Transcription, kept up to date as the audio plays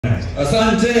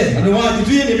Asante, anuwaki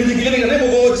tuye ni bizikilini kanemo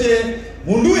goche,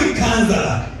 mundui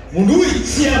kanzala, mundui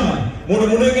chiama,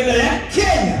 mundu ngenda ya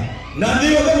Kenya, na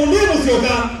ndiyo ka mundui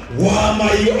Musyoka wa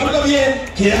Maiyu, atukabie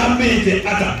kiambite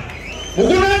ata.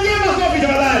 Mukuna nyema sofi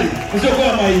tafadhali, Musyoka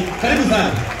wa Maiyu, karibu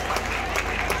sana.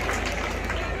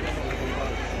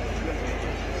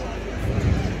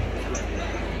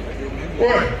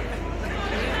 Oye,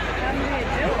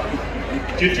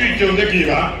 kitu ikiongea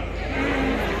kiva.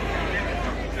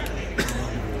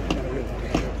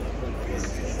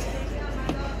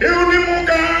 Euni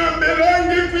mugambe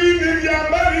langi kwini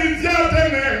yambali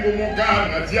ziyatene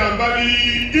ngumugana ziyambali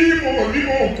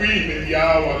imo kwini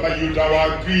yawa mayuta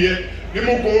wakwiye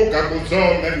nimukuka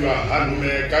kusomelwa hanume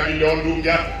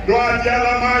kabilondunga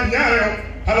dwajala manyayo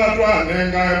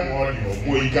halatwanenga molyo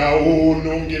muika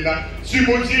unungina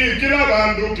simuchikila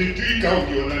bandu kitwika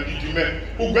uliona ditime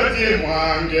ugatie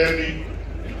mwangeni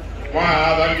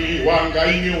mwathani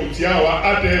wangaini utiawa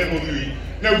ate mudhui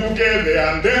nekukebe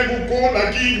andengu ko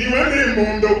lakini wene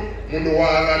mundu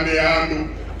wala ne andu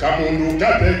kamundu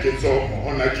katekezomo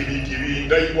ona kibikibi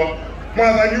ndaikwa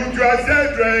mwathani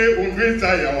utwasetwe undwisa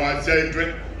ya wasetwe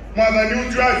mwathani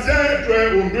utwasetwe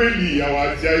undwili ya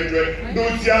wasetwe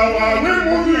nducia wawe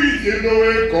mundu ikindo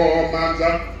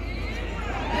wekomanza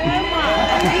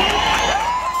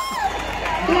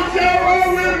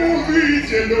Wawe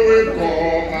muviche ndowe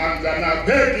komanza na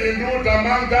peki nduta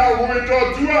manga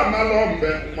uwetotua Malombe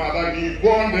mwathani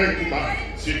bonde kuma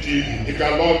sitini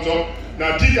nikaloto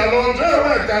na tikaloto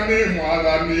wekani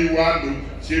mwathani wandu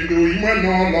sindu imwe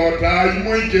nolota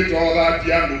imwe ikitola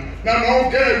tiandu na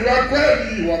naukerwa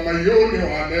kweli wa mayone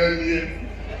wanenie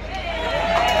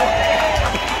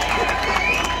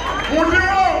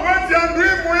Mudiwa wajandwi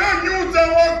moya nyuza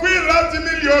wakwila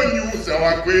similioni nyuza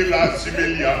wakwila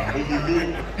similia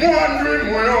mudulu Muandwi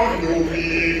moyo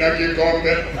numi na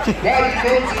kikombe Wali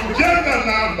notu jena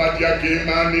namba dia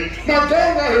kimani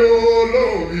Makonga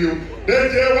yolo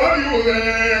Deje wali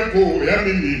uwepo ya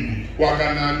minini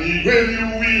Wakanani weli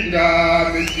uwinga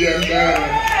nikiembe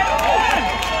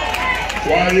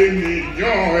Waini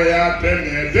nyoya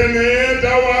tene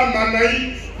dawa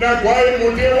manai na kwae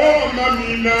mutewo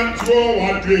mamina tuo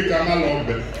watweka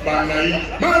Malombe Manai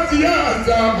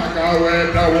matiaza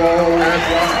makaweta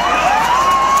wowetwa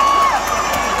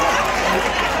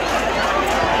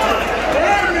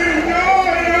Wani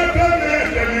nyoya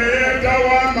tene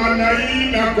dawa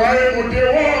manai na kwae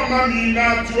mutewo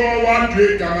mamina tuo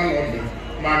watweka Malombe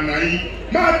Manai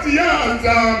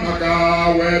matiaza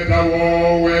makaweta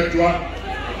wowetwa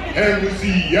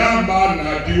Emusi yamba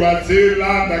na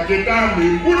diwazela na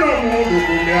ketami Uno mundu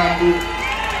kumeandu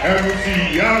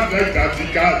Emusi yaza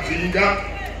itatika zinga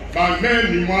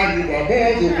Mameni mwanyu wa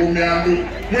mundu kumeandu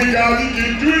Mwigali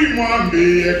kitui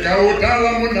mwambi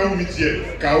Kautala muna umitie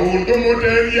Kaundo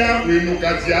moteria winu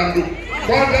kaziandu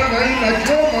Kwada na ina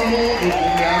kioma mundu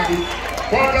kumeandu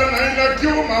Kwada na ina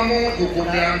kioma mundu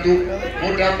kumeandu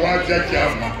Muda kwa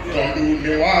kiama Tondu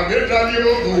ni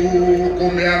wagetalio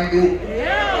kumeandu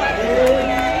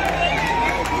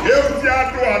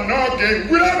Eusiatu anoke,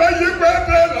 wila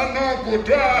yikwete lanoku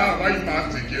toa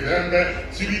waimasi kirembe,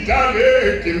 sivitale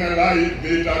kimelai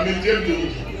mita mijendu,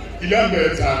 ilembe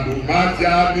tandu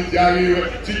matia mijariwe,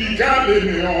 silikale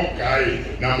neokai,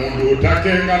 na mundu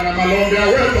takenga na Malombe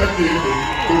aweza kibi,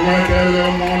 kumwetele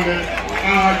omone,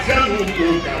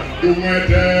 achanukuka,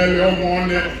 kumwetele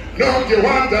omone, noke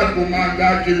wanda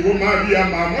kumanda kivumaria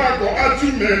mamwako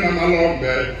atume na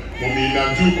Malombe, Mumina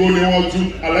tuko ni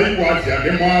watu alaikwatia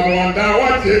ni mwabonda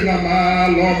wache na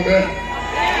Malombe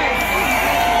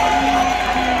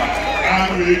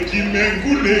Awe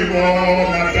kimenguniwo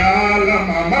matala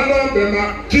Malombe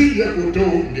makiye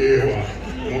kutongewa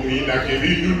Mumina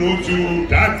kividu nutu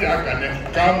tati akane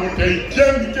kamute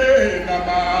ikemke na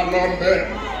Malombe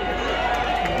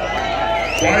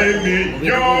Kwa imi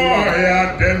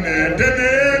nyoya tene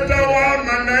tawa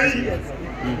manai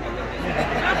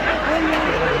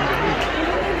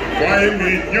Kwa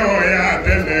imi nyoya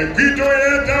tene kwito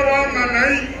yeta wa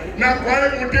manai Na kwa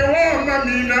mute wa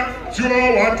mamina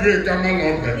Chuo watweka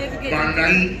Malombe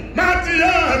Manai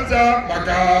matiaza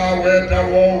makaweta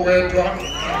wowetwa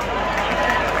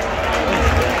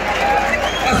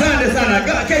Asante sana,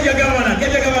 Keja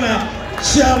Governor,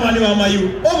 Chairman wa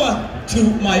Maiyu. Over to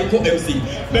my co-MC.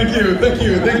 Thank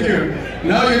you.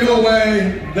 Now you know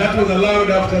why that was allowed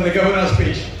after the governor's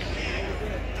speech.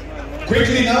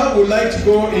 Quickly now, we'd like to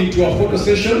go into a photo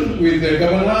session with the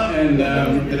governor and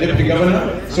the deputy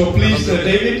governor. So please,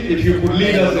 David, if you could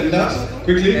lead us in that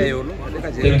quickly.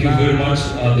 Thank you very much.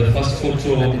 The first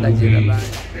photo will be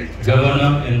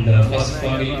governor and the first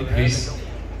family, please.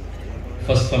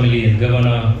 First family and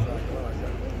governor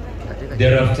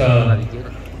Thereafter,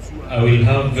 I will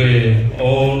have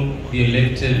all the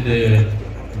elected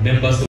members of